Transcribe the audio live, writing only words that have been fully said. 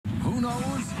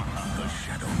knows? The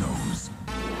Shadow knows.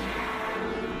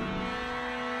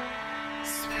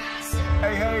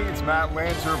 Hey, it's Matt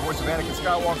Lancer, voice of Anakin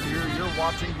Skywalker here. You're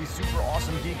watching the Super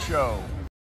Awesome Geek Show.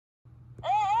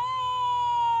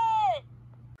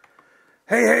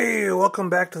 Hey, welcome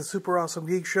back to the Super Awesome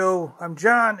Geek Show. I'm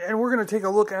John, and we're going to take a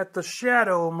look at the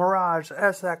Shadow Mirage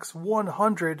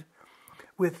XS-100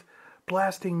 with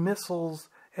blasting missiles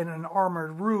and an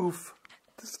armored roof.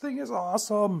 This thing is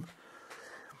awesome.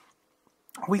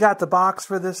 We got the box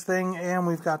for this thing, and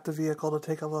we've got the vehicle to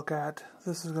take a look at.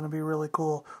 This is going to be really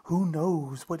cool. Who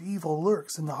knows what evil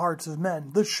lurks in the hearts of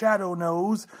men? The Shadow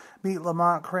knows. Meet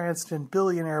Lamont Cranston,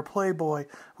 billionaire playboy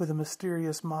with a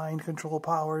mysterious mind control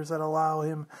powers that allow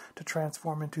him to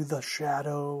transform into the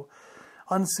Shadow.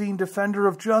 Unseen defender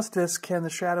of justice, can the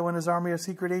Shadow and his army of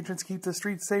secret agents keep the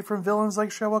streets safe from villains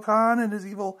like Shao Kahn and his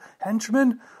evil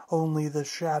henchmen? Only the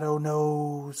Shadow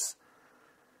knows.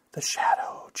 The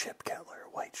Shadow, Chip Kettler,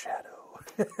 White Shadow.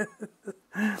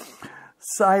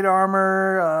 Side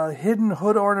armor, hidden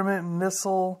hood ornament and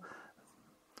missile.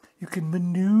 You can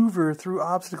maneuver through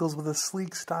obstacles with a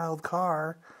sleek styled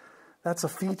car. That's a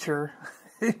feature.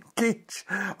 Engage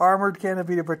armored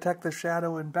canopy to protect the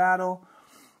Shadow in battle.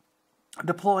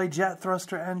 Deploy jet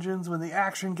thruster engines when the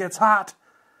action gets hot.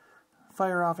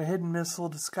 Fire off a hidden missile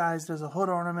disguised as a hood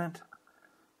ornament.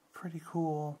 Pretty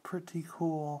cool, pretty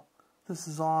cool. This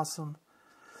is awesome.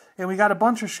 And we got a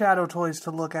bunch of Shadow toys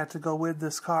to look at to go with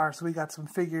this car. So we got some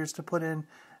figures to put in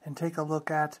and take a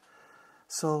look at.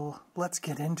 So let's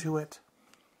get into it.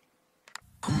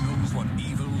 Who knows what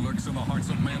evil lurks in the hearts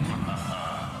of men?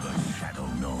 The Shadow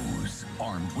knows.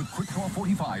 Armed with quick draw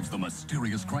 45s, the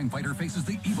mysterious crime fighter faces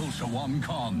the evil Shao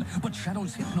Kahn. But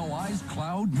Shadow's hypno eyes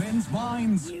cloud men's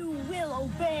minds. You will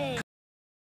obey.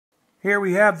 Here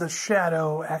we have the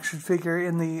Shadow action figure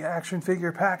in the action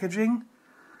figure packaging.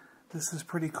 This is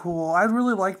pretty cool. I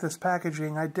really like this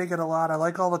packaging. I dig it a lot. I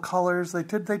like all the colors. They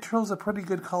chose a pretty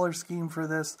good color scheme for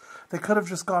this. They could have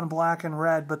just gone black and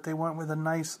red, but they went with a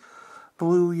nice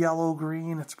blue, yellow,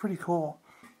 green. It's pretty cool.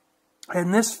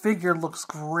 And this figure looks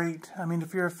great. I mean,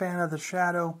 if you're a fan of the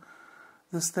Shadow,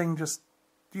 this thing just,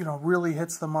 really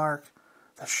hits the mark.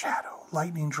 The Shadow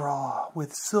lightning draw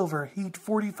with silver heat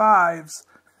 45s.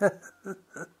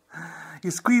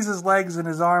 You squeeze his legs and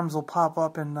his arms will pop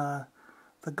up and the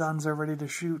guns are ready to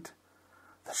shoot.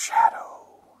 The Shadow.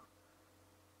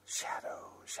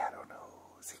 Shadow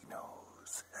knows. He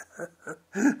knows.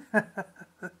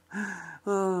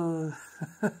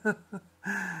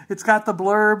 It's got the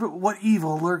blurb, what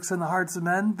evil lurks in the hearts of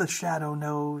men? The Shadow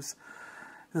knows.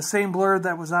 The same blurb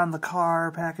that was on the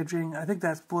car packaging. I think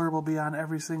that blurb will be on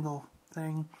every single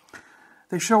thing.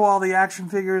 They show all the action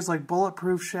figures like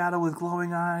Bulletproof Shadow with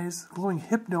glowing eyes, glowing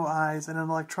hypno eyes, and an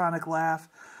electronic laugh.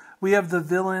 We have the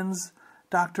villains,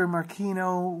 Dr.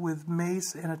 Marquino with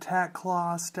mace and attack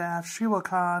claw staff, Shao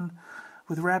Kahn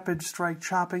with rapid strike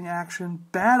chopping action,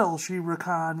 Battle Shao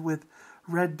Kahn with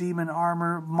red demon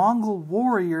armor, Mongol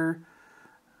warrior,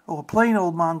 a plain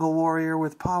old Mongol warrior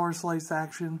with power slice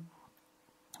action,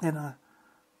 and a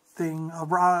thing,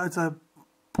 it's a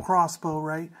crossbow,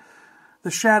 right? The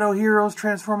Shadow Heroes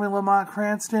transforming Lamont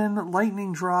Cranston,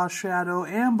 Lightning Draw Shadow,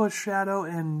 Ambush Shadow,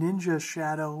 and Ninja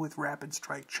Shadow with rapid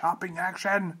strike chopping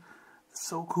action.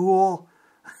 So cool.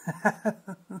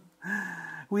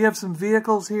 We have some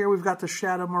vehicles here. We've got the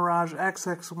Shadow Mirage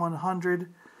XX-100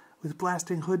 with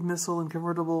blasting hood missile and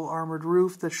convertible armored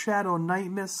roof, the Shadow Night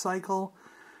Mist Cycle,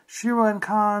 Shao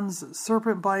Kahn's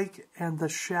Serpent Bike, and the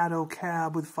Shadow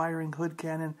Cab with firing hood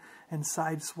cannon and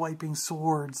side-swiping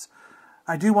swords.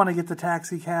 I do want to get the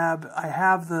taxi cab. I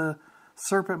have the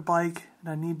Serpent Bike, and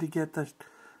I need to get the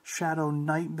Shadow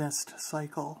Night Mist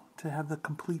Cycle to have the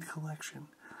complete collection.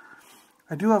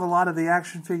 I do have a lot of the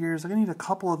action figures. I need a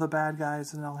couple of the bad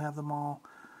guys, and I'll have them all.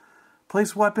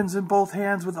 Place weapons in both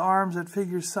hands with arms at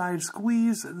figure's side.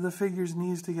 Squeeze the figure's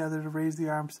knees together to raise the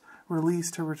arms.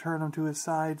 Release to return them to his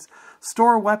sides.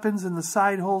 Store weapons in the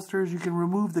side holsters. You can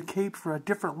remove the cape for a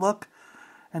different look.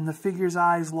 And the figure's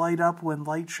eyes light up when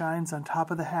light shines on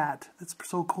top of the hat. That's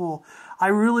so cool. I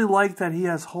really like that he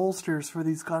has holsters for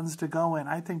these guns to go in.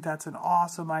 I think that's an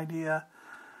awesome idea.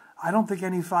 I don't think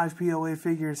any 5POA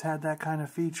figures had that kind of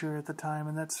feature at the time,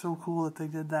 and that's so cool that they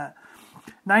did that.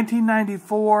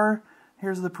 1994,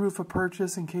 here's the proof of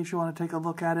purchase in case you want to take a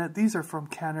look at it. These are from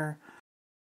Kenner.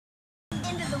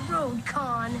 End of the road,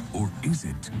 Con. Or is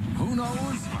it? Who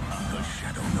knows? The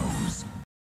Shadow knows.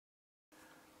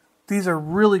 These are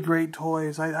really great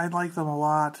toys. I like them a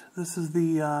lot. This is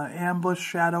the Ambush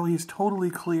Shadow. He's totally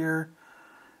clear.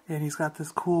 And he's got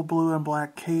this cool blue and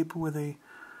black cape with a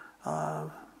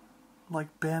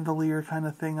like bandolier kind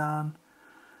of thing on.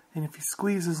 And if he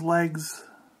squeezes his legs,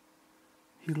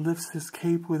 he lifts his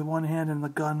cape with one hand and the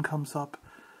gun comes up.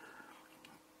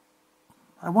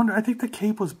 I think the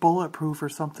cape was bulletproof or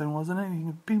something, wasn't it? You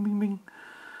can bing, bing, bing.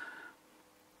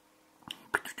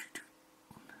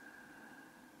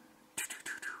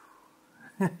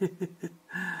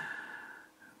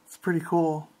 It's pretty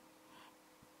cool.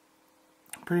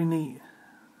 Pretty neat.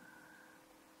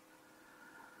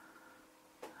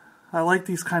 I like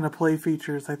these kind of play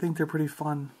features. I think they're pretty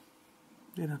fun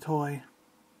in a toy.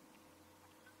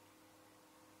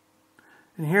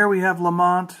 And here we have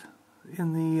Lamont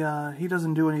in the, he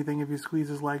doesn't do anything if you squeeze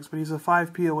his legs, but he's a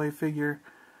 5 POA figure.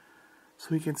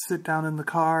 So he can sit down in the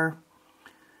car.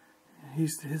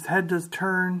 His head does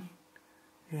turn.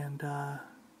 And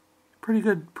pretty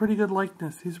good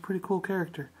likeness. He's a pretty cool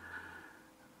character.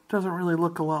 Doesn't really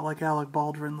look a lot like Alec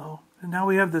Baldwin though. And now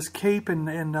we have this cape and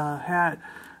hat.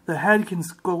 The head can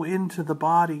go into the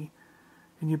body,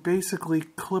 and you basically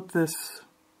clip this.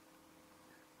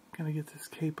 I'm gonna get this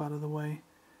cape out of the way.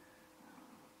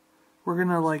 We're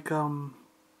gonna like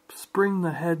spring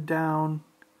the head down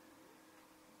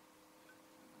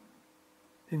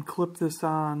and clip this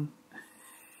on.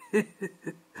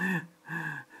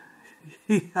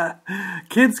 Yeah,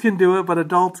 kids can do it, but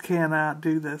adults cannot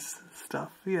do this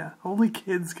stuff. Yeah, only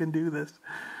kids can do this.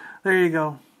 There you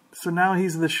go. So now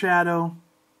he's the Shadow.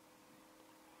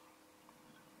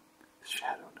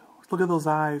 Shadow knows. Look at those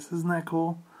eyes. Isn't that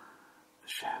cool? The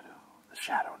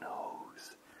Shadow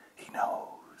knows. He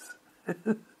knows.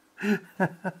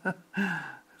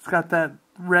 It's got that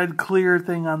red clear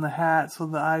thing on the hat so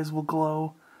the eyes will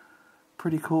glow.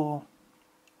 Pretty cool.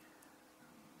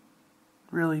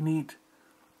 Really neat.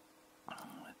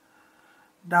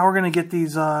 Now we're going to get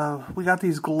these, we got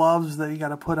these gloves that you got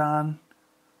to put on.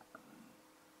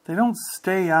 They don't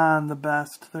stay on the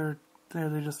best. They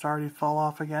just already fall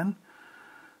off again.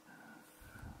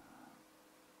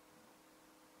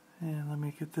 And let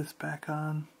me get this back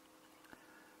on.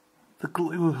 The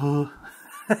glue.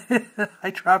 I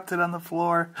dropped it on the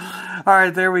floor.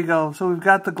 Alright, there we go. So we've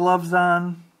got the gloves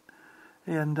on.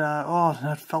 And, oh,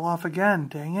 that fell off again.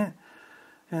 Dang it.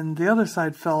 And the other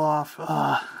side fell off.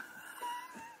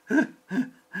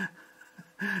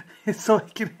 So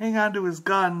he can hang on to his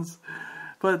guns.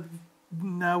 But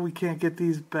now we can't get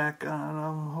these back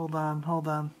on. Hold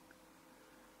on.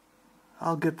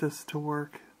 I'll get this to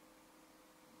work.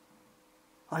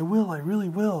 I will. I really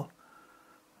will.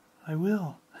 I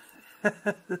will.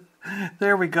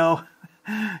 There we go.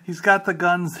 He's got the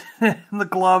guns and the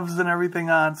gloves and everything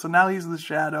on. So now he's the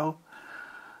Shadow.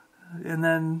 And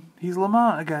then he's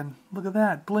Lamont again. Look at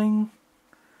that. Bling.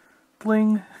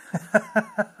 Bling.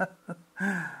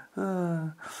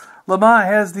 Lamont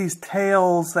has these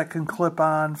tails that can clip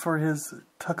on for his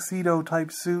tuxedo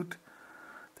type suit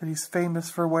that he's famous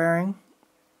for wearing.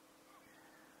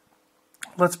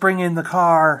 Let's bring in the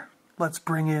car. Let's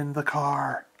bring in the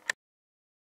car.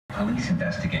 Police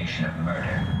investigation of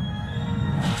murder.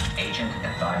 Agent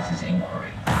advises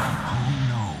inquiry. Who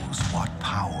knows what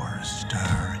powers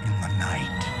stir in the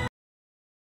night?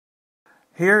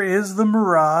 Here is the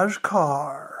Mirage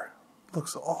car.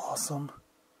 Looks awesome.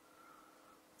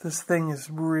 This thing is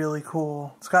really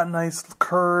cool. It's got nice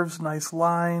curves, nice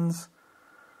lines.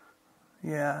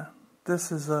 Yeah,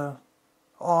 this is a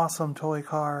awesome toy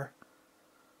car.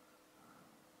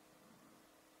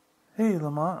 Hey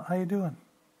Lamont, how you doing?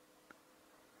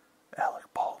 Alec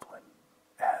Baldwin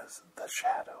as the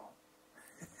Shadow.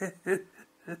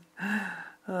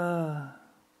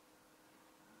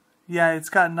 Yeah, it's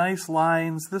got nice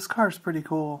lines. This car's pretty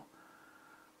cool.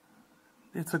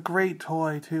 It's a great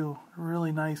toy too.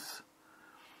 Really nice.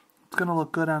 It's going to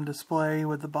look good on display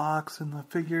with the box and the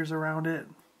figures around it.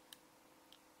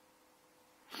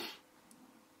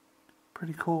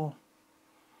 Pretty cool.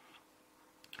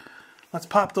 Let's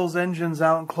pop those engines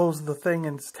out and close the thing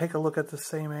and take a look at the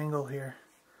same angle here.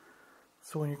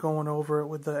 So when you're going over it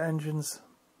with the engines,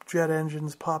 jet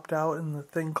engines popped out and the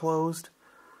thing closed.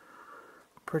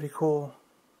 Pretty cool.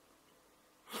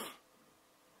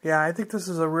 Yeah, I think this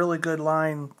is a really good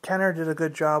line. Kenner did a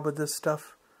good job with this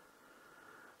stuff.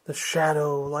 The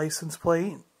Shadow license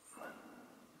plate.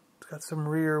 It's got some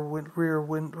rear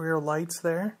lights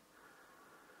there.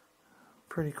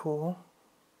 Pretty cool.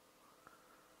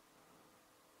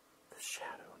 The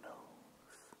Shadow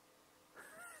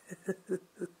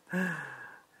knows.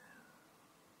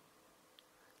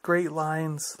 Great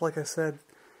lines, like I said.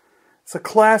 It's a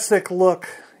classic look,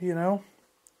 you know.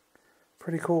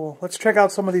 Pretty cool. Let's check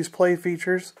out some of these play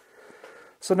features.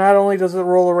 So not only does it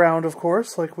roll around, of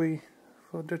course, like we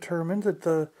determined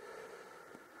that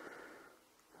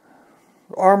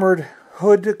armored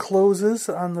hood closes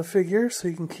on the figure so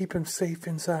you can keep him safe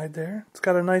inside there. It's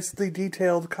got a nicely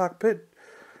detailed cockpit.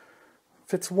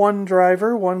 Fits one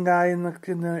driver, one guy in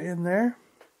there.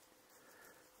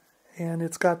 And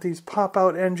it's got these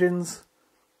pop-out engines.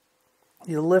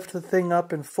 You lift the thing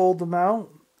up and fold them out.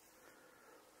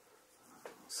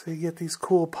 So you get these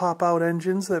cool pop-out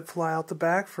engines that fly out the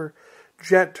back for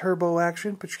jet turbo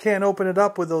action. But you can't open it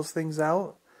up with those things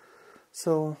out.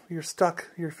 So you're stuck.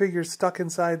 Your figure's stuck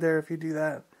inside there if you do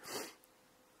that.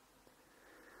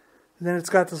 And then it's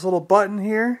got this little button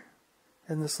here.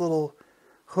 And this little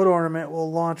hood ornament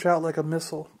will launch out like a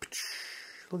missile.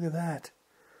 Look at that.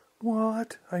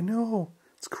 What? I know.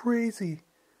 It's crazy.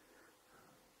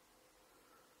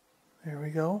 There we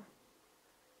go.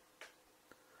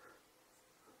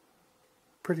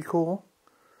 Pretty cool.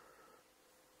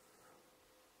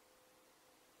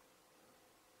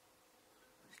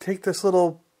 Take this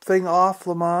little thing off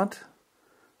Lamont.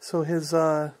 So his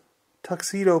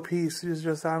tuxedo piece is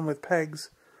just on with pegs.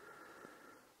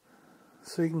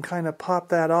 So you can kind of pop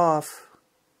that off,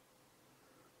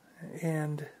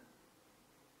 and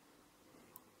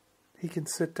he can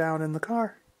sit down in the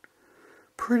car.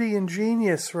 Pretty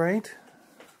ingenious, right?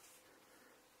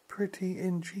 Pretty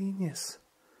ingenious.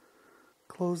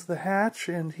 Close the hatch,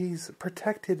 and he's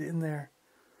protected in there.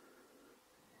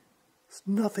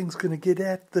 Nothing's going to get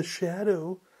at the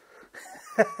Shadow.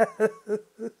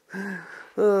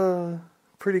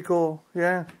 Pretty cool.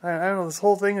 Yeah, I don't know. This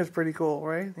whole thing is pretty cool,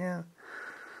 right? Yeah.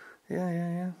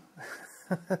 Yeah.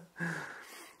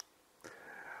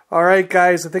 All right,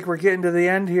 guys, I think we're getting to the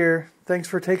end here. Thanks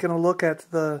for taking a look at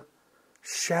the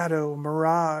Shadow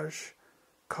Mirage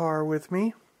car with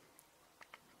me.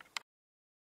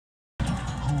 Who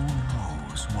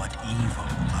knows what evil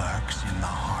lurks in the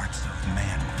hearts of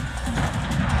men?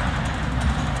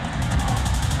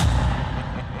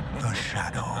 The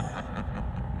Shadow.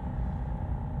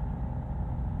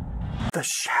 The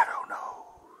Shadow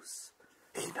knows.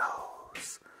 He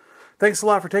knows. Thanks a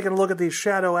lot for taking a look at these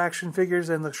Shadow action figures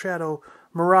and the Shadow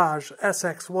Mirage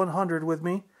SX-100 with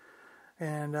me.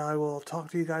 And I will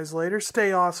talk to you guys later.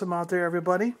 Stay awesome out there,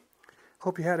 everybody.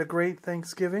 Hope you had a great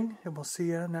Thanksgiving, and we'll see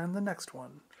you on the next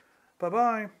one.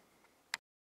 Bye-bye.